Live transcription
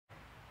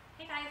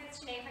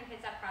it's Jene from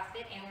KCF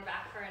CrossFit, and we're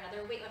back for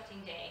another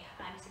weightlifting day.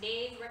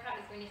 Today's workout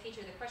is going to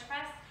feature the push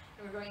press,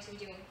 and we're going to be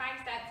doing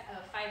 5 sets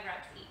of 5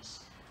 reps each.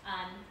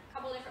 A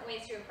couple different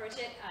ways to approach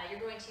it. You're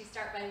going to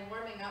start by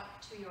warming up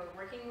to your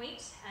working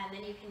weight, and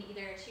then you can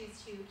either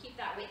choose to keep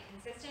that weight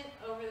consistent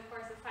over the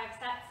course of 5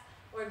 sets,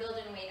 or build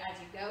in weight as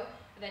you go,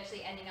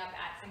 eventually ending up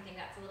at something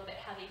that's a little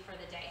bit heavy for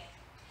the day.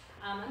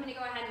 I'm going to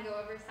go ahead and go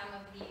over some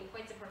of the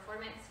points of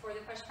performance for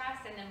the push press,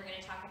 and then we're going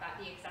to talk about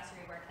the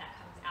accessory work that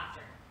comes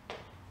after.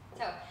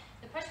 So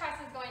the push press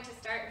is going to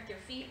start with your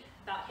feet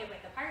about hip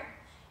width apart.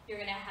 You're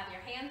going to have your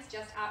hands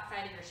just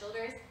outside of your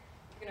shoulders.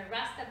 You're going to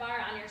rest the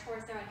bar on your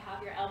torso and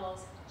have your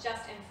elbows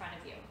just in front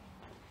of you.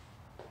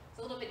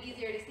 It's a little bit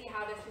easier to see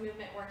how this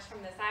movement works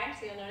from the side,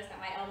 so you'll notice that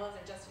my elbows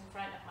are just in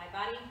front of my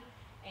body,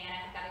 and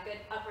I've got a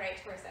good upright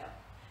torso.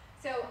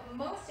 So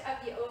most of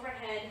the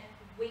overhead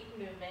weight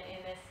movement in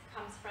this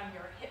comes from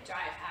your hip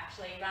drive,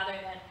 actually, rather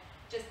than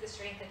just the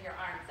strength of your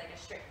arms, like a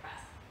strict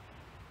press.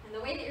 And the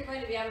way that you're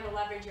going to be able to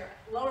leverage your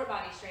lower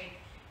body strength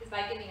is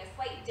by giving a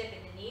slight dip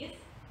in the knees,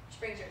 which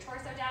brings your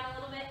torso down a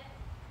little bit,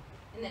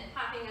 and then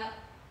popping up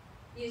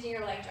using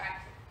your leg drive.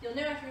 You'll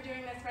know if you're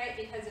doing this right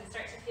because you'll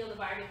start to feel the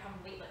bar become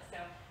weightless.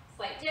 So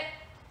slight dip,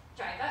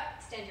 drive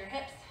up, extend your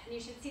hips, and you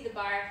should see the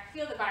bar,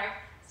 feel the bar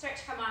start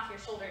to come off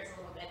your shoulders a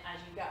little bit as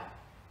you go.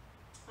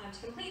 To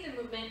complete the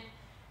movement,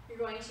 you're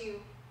going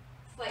to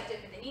slight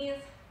dip in the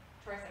knees,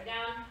 torso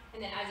down,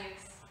 and then as you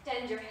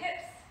extend your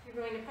hips, you're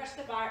going to push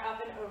the bar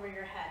up and over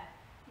your head.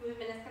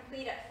 Movement is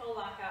complete at full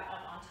lockout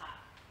up on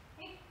top.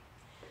 Okay?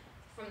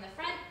 From the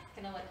front, it's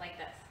going to look like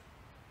this.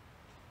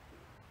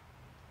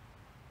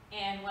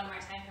 And one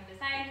more time from the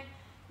side.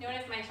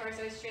 Notice my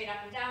torso is straight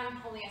up and down,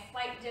 holding a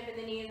slight dip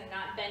in the knees. I'm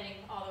not bending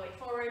all the way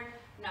forward.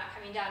 I'm not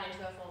coming down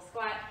into a full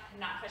squat.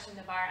 I'm not pushing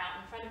the bar out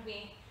in front of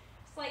me.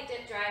 Slight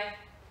dip drive,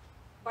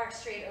 bar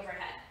straight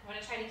overhead. I want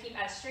to try to keep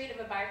as straight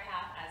of a bar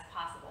path as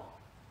possible.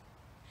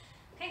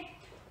 Okay.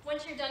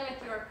 Once you're done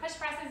with your push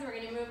presses, we're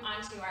going to move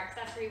on to our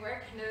accessory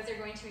work, and those are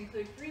going to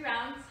include 3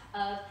 rounds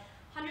of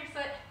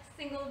 100-foot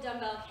single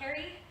dumbbell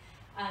carry,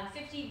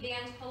 50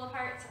 band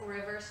pull-aparts or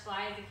reverse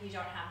flies if you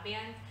don't have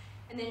bands,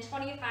 and then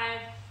 25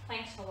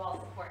 plank to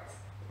wall supports.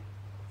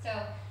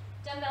 So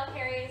dumbbell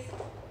carries,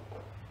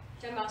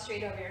 dumbbell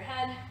straight over your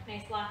head,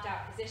 nice locked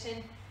out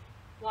position,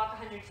 walk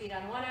 100 feet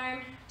on one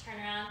arm, turn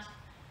around,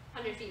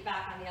 100 feet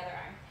back on the other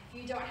arm.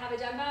 If you don't have a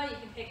dumbbell, you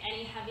can pick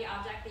any heavy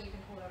object that you can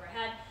hold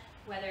overhead,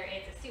 whether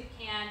it's a soup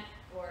can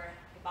or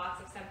a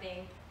box of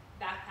something,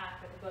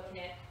 backpack with a book in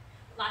it,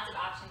 lots of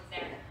options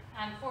there.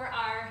 For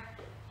our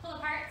pull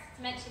aparts,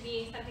 it's meant to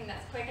be something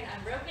that's quick and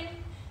unbroken.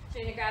 So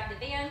you're going to grab the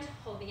band,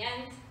 hold the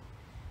ends,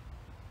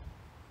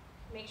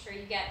 make sure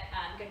you get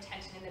good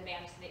tension in the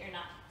band so that you're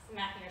not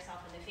smacking yourself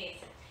in the face.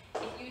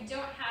 If you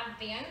don't have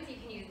bands, you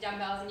can use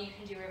dumbbells and you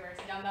can do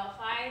reverse dumbbell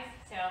flies.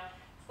 So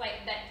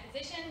slight bent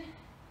position,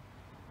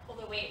 pull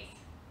the weights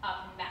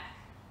up and back.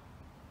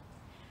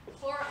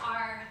 For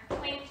our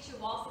plank to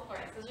wall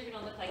supports, those are going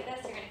to look like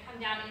this. You're going to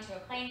come down into a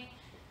plank,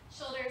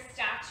 shoulders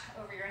stacked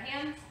over your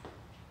hands,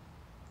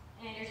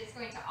 and you're just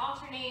going to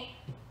alternate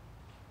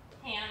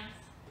hands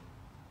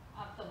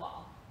up the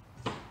wall.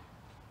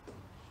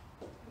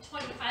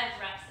 25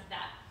 reps of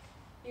that.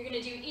 You're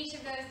going to do each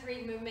of those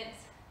 3 movements,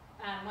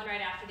 one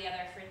right after the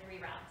other for 3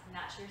 rounds, and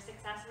that's your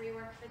accessory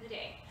work for the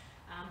day.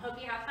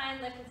 Hope you have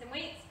fun lifting some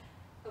weights.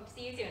 Hope to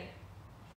see you soon.